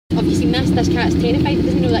Have you seen this? This cat's terrified. It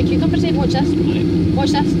doesn't know that cucumber's there. Watch this. Right.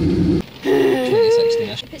 Watch this.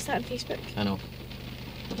 2016-ish. What's that on Facebook? I know.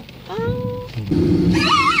 Oh.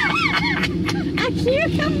 A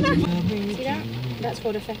cucumber! See that? That's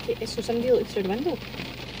horrific. So somebody looked through the window.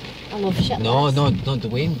 I love shit like No, this. no,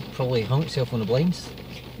 Dwayne probably hung himself on the blinds.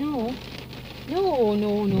 No.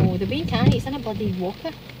 No. The Wayne can't. He's in a bloody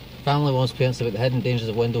walker. Family wants parents about the hidden dangers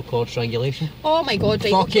of window cord strangulation. Oh my god,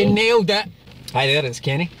 right. Fucking okay. nailed it! Hi there, it's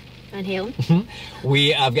Kenny. And Helen.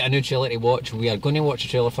 I've got a new trailer to watch. We are going to watch a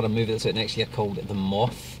trailer for a movie that's out next year called The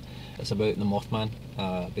Moth. It's about the Mothman,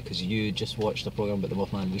 because you just watched a programme about the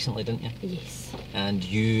Mothman recently, didn't you? Yes. And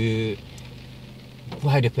you,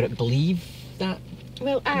 how do you put it, believe that?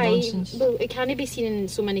 Well, nonsense? well, it can't be seen in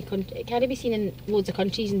so many it can't be seen in loads of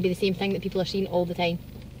countries and be the same thing that people are seeing all the time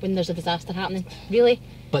when there's a disaster happening. Really?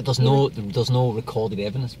 But there's no recorded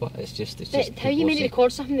evidence. But it's just But how you meant to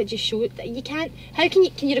record something that just showed that you can't? How can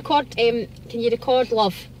you record? Can you record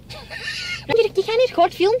love? you can't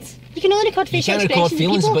record feelings. You can only record facial expressions. You can't record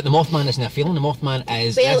feelings, of but the Mothman isn't a feeling. The Mothman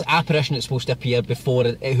is an apparition that's supposed to appear before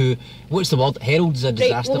who? What's the word? Heralds a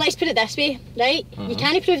disaster. Right, well, let's put it this way, right? You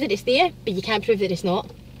can't prove that it's there, but you can't prove that it's not.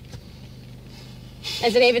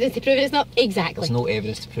 Is there evidence to prove it it's not? Exactly. There's no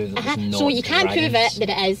evidence to prove that it's not. So you can't prove it that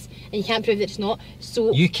it is, and you can't prove that it's not.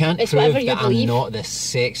 So you can't it's prove that I'm not the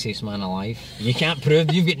sexiest man alive. You can't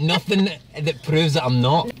prove. You've got nothing that proves that I'm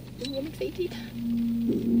not. I'm excited.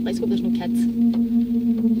 Let's hope there's no kids.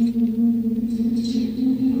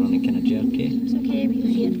 Running kind of jerky. It's okay, we can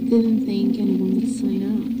hear. Didn't think anyone would sign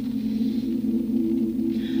up.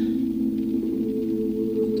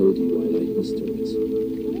 I told you I like mysteries.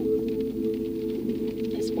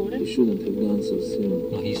 It's boring. You shouldn't have gone so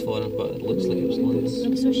soon. No, he's foreign, but it looks like it was London.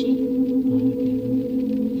 No, so she.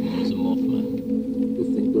 There's a Mothman. You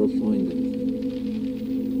think they'll find it?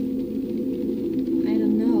 I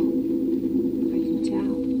don't know. I can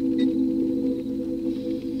tell.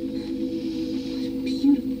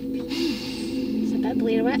 Beautiful place. It's a bit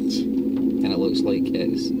Blair Witch. And it looks like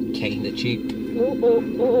it's kind of cheap.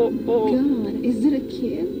 Oh. God, is it a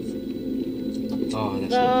kid? Oh,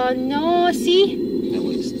 that's Oh no, see?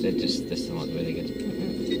 this doesn't look very good.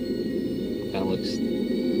 That looks.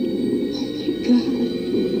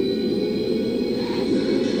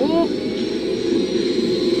 Oh.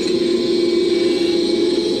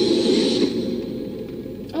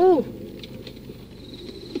 Oh.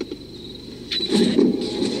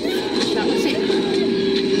 That was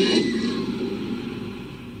it.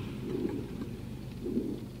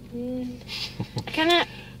 I cannot.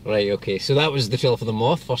 Right, okay, so that was the trailer for The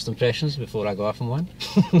Moth, first impressions before I go off on one.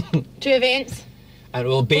 True events. And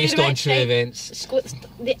well, based on true Right. events.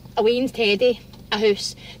 A Wayne's teddy, a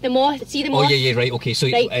house. The moth, see the moth? Oh, yeah, right, okay, so.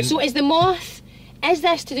 Right, so is the moth, is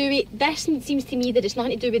this to do with, this seems to me that it's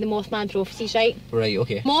nothing to do with the Mothman prophecies, right? Right,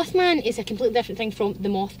 okay. Mothman is a completely different thing from the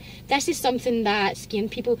moth. This is something that scared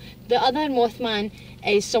people. The other Mothman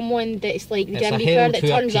is someone that's like the It's Grim a Reaper herald that who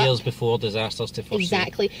turns appears up. before disasters to foresee.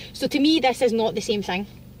 Exactly. So to me, this is not the same thing.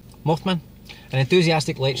 Mothman. An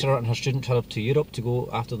enthusiastic lecturer and her student travelled to Europe to go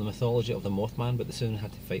after the mythology of the Mothman, but they soon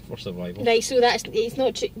had to fight for survival. Right, so it's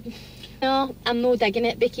not true. No, I'm not digging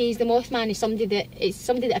it because the Mothman is somebody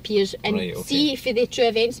that appears and Right, okay. see for the true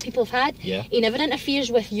events people have had. Yeah. He never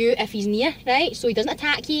interferes with you if he's near, right? So he doesn't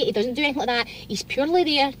attack you, he doesn't do anything like that. He's purely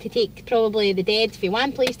there to take probably the dead from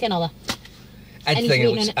one place to another. I and think it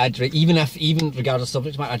he's looks, even regardless of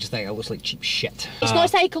subject matter, I just think it looks like cheap shit. It's not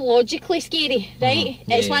psychologically scary, right?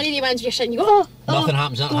 It's one of the ones where you're sitting, you go, Nothing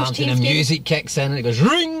happens, nothing ghost happens, and chain the scary. music kicks in and it goes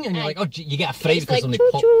ring, and you're like, oh, you get a fright It's because like when they choo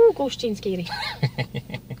pop. choo, ghost chain scary.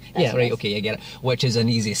 Yeah, what right, it is. okay, I get it. Which is an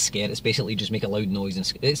easy scare. It's basically just make a loud noise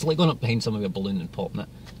and it's like going up behind someone with a balloon and popping it.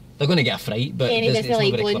 They're going to get a fright, but Kenny it's doesn't not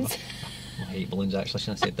like very balloons. clever. I hate balloons, actually. I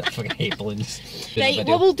shouldn't have said that. I fucking hate balloons. There's a Right,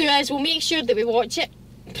 video. what we'll do is we'll make sure that we watch it.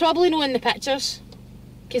 Probably not in the pictures.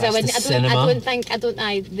 Because I That's wouldn't. the I cinema. don't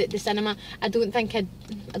think. The cinema. I don't think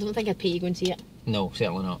I'd pay to go and see it. No,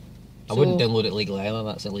 certainly not. I So- wouldn't download it legally either.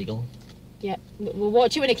 That's illegal. Yeah, we'll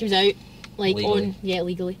watch it when it comes out. Like Legally.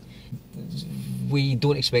 legally. We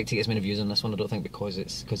don't expect to get as many views on this one, I don't think, because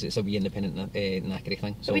it's a wee independent knackery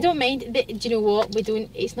thing. So But we don't mind. Do you know what? We don't.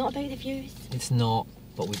 It's not about the views. It's not,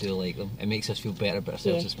 but we do like them. It makes us feel better about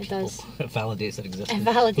ourselves Yeah, as it people. does. It validates our existence. It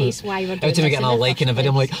validates why we're doing Every time we this get in a the like in a first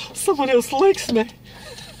video, I'm like, place. someone else likes me.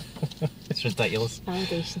 It's ridiculous.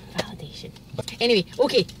 Validation. Anyway,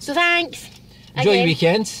 okay. So thanks. Enjoy your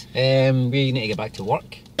Again. weekend. We need to get back to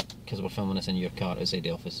work because we're filming this in your car outside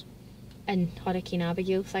the office. And Hurricane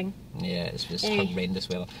Abigail thing. Yeah, it's Anyway. horrendous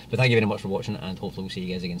weather. But thank you very much for watching, and hopefully we'll see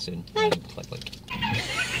you guys again soon. Bye. Click.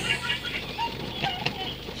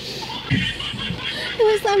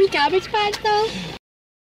 What's that wee cabbage patch though?